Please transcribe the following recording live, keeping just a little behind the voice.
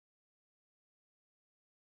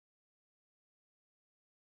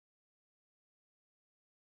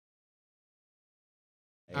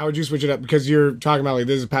How would you switch it up? Because you're talking about like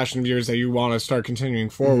this is a passion of yours that you want to start continuing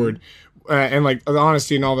forward, and like the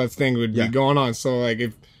honesty and all that thing would be going on. So like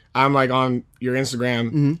if I'm like on your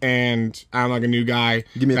Instagram and I'm like a new guy,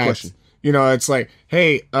 give me a question. You know, it's like,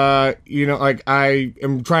 hey, you know, like I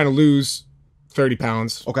am trying to lose 30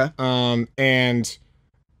 pounds. Okay. And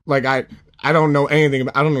like I don't know anything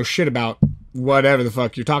about, I don't know shit about whatever the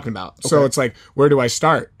fuck you're talking about. Okay. So it's like, where do I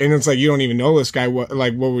start? And it's like, you don't even know this guy. What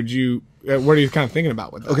would you? What are you kind of thinking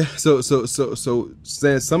about with that? Okay, so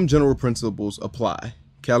some general principles apply.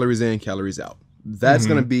 Calories in, calories out. That's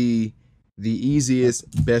going to be the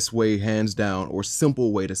easiest, best way, hands down, or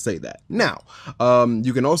simple way to say that. Now,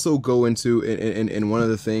 you can also go into, and one of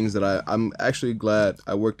the things that I'm actually glad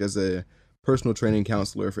I worked as a personal training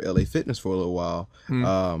counselor for LA Fitness for a little while,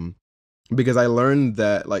 because I learned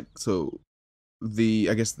that, like, so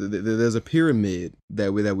I guess there's a pyramid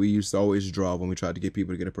that we used to always draw when we tried to get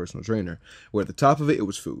people to get a personal trainer, where at the top of it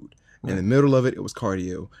was food, in the middle of it was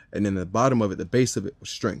cardio, and then the bottom of it, the base of it, was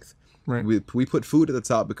strength. Right. We put food at the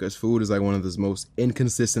top because food is like one of those most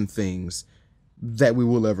inconsistent things that we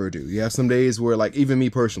will ever do. You have some days where, like, even me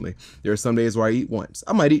personally, there are some days where I eat once.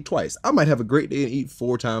 I might eat twice. I might have a great day and eat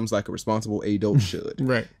 4 times like a responsible adult should.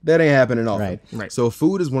 Right. That ain't happening often. Right. So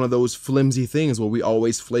food is one of those flimsy things where we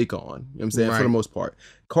always flake on. You know what I'm saying? For the most part.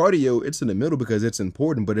 Cardio, it's in the middle because it's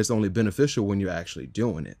important, but it's only beneficial when you're actually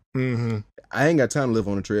doing it. I ain't got time to live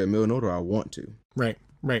on a treadmill, nor do I want to. Right.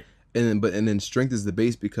 And then strength is the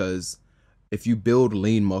base, because if you build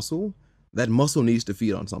lean muscle, that muscle needs to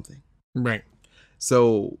feed on something. Right.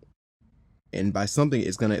 So, and by something,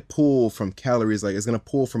 it's going to pull from calories, like it's going to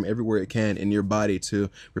pull from everywhere it can in your body to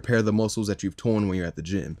repair the muscles that you've torn when you're at the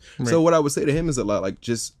gym. Right. So what I would say to him is a lot, like,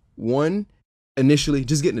 just initially,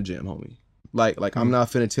 just get in the gym, homie. Like I'm not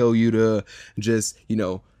finna tell you to just, you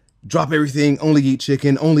know, drop everything, only eat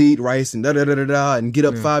chicken, only eat rice, and and get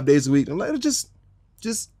up 5 days a week. I'm like, just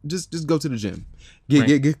go to the gym.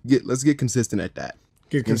 Let's get consistent at that.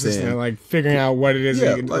 Get consistent at, like, figuring out what it is.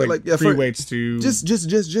 Free weights to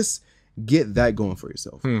just get that going for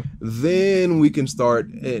yourself. Then we can start.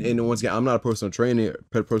 And once again, I'm not a personal trainer.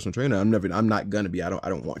 I'm not gonna be. I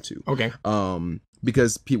don't want to. Okay.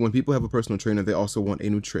 Because when people have a personal trainer, they also want a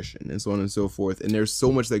nutrition and so on and so forth. And there's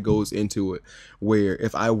so much that goes into it, where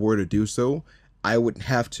if I were to do so, I would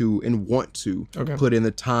have to and want to put in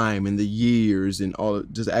the time and the years and all,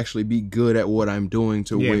 just actually be good at what I'm doing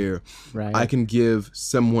to where I can give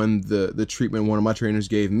someone the treatment one of my trainers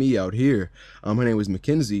gave me out here. Her name was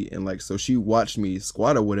Mackenzie, and like, so she watched me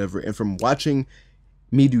squat or whatever, and from watching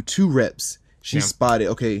me do 2 reps, she spotted,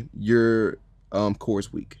 okay, your core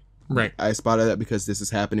is weak. Right. I spotted that because this is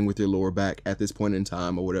happening with your lower back at this point in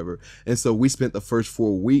time or whatever. And so we spent the first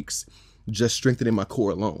 4 weeks just strengthening my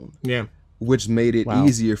core alone. Yeah. Which made it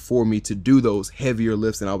easier for me to do those heavier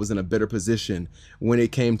lifts, and I was in a better position when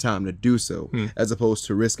it came time to do so, as opposed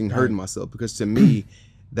to risking hurting myself. Because to me,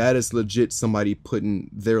 that is legit somebody putting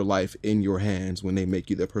their life in your hands when they make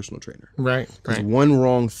you their personal trainer. Right. Because one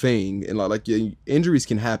wrong thing, and like injuries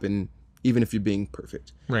can happen even if you're being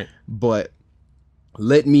perfect. Right. But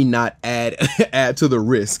let me not add to the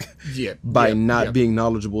risk by not being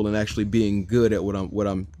knowledgeable and actually being good at what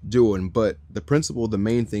I'm doing. But the principle, the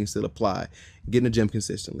main things still apply. Get in the gym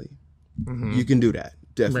consistently. You can do that,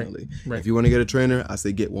 definitely. Right. If you want to get a trainer, I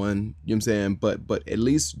say get one. You know what I'm saying? But at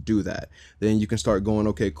least do that. Then you can start going,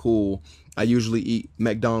 okay, cool. I usually eat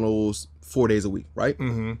McDonald's 4 days a week, right?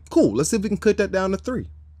 Cool. Let's see if we can cut that down to 3.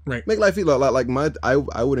 Right. Make life feel like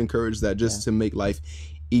I would encourage that just to make life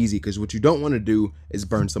easy, because what you don't want to do is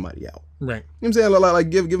burn somebody out. Right. You know what I'm saying? Like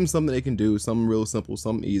give them something they can do, something real simple,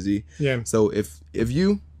 something easy. Yeah. So if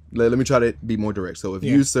you, let me try to be more direct. So if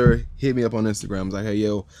you, sir, hit me up on Instagram, it's like, hey,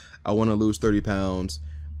 yo, I want to lose 30 pounds.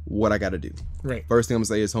 What I got to do? Right. First thing I'm going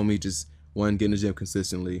to say is, homie, just get in the gym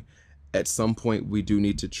consistently. At some point, we do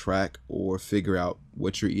need to track or figure out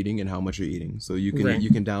what you're eating and how much you're eating. So you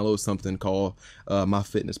can download something called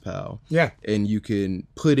MyFitnessPal. Yeah. And you can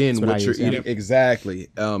put in what you're eating. Exactly.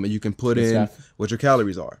 And you can put in what your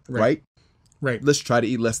calories are. Right. Right. Let's try to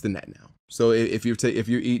eat less than that now. So if you're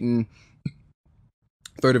eating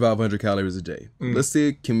 3,500 calories a day, let's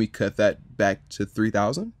see, can we cut that back to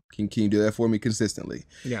 3,000? Can you do that for me consistently?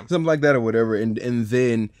 Yeah. Something like that or whatever. And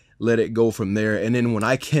then let it go from there. And then when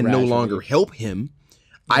I can no longer help him,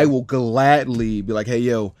 I will gladly be like, hey,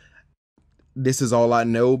 yo, this is all I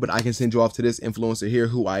know, but I can send you off to this influencer here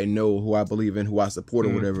who I know, who I believe in, who I support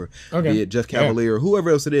or whatever. Okay. Be it Jeff Cavalier or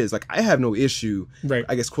whoever else it is. Like, I have no issue,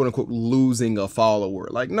 I guess, quote unquote, losing a follower.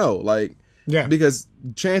 Like, no, like, because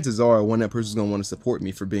chances are one, that person's going to want to support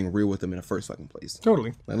me for being real with them in the first fucking place.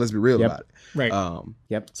 Totally. Like, let's be real about it.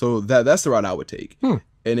 Right. So that's the route I would take.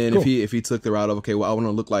 And then if he took the route of, okay, well, I want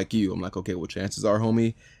to look like you, I'm like, okay, well, chances are,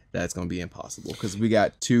 homie, that's going to be impossible because we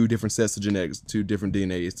got 2 different sets of genetics, 2 different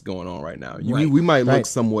DNAs going on right now. We might look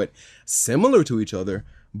somewhat similar to each other,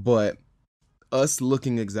 but us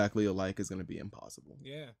looking exactly alike is going to be impossible.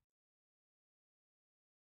 Yeah.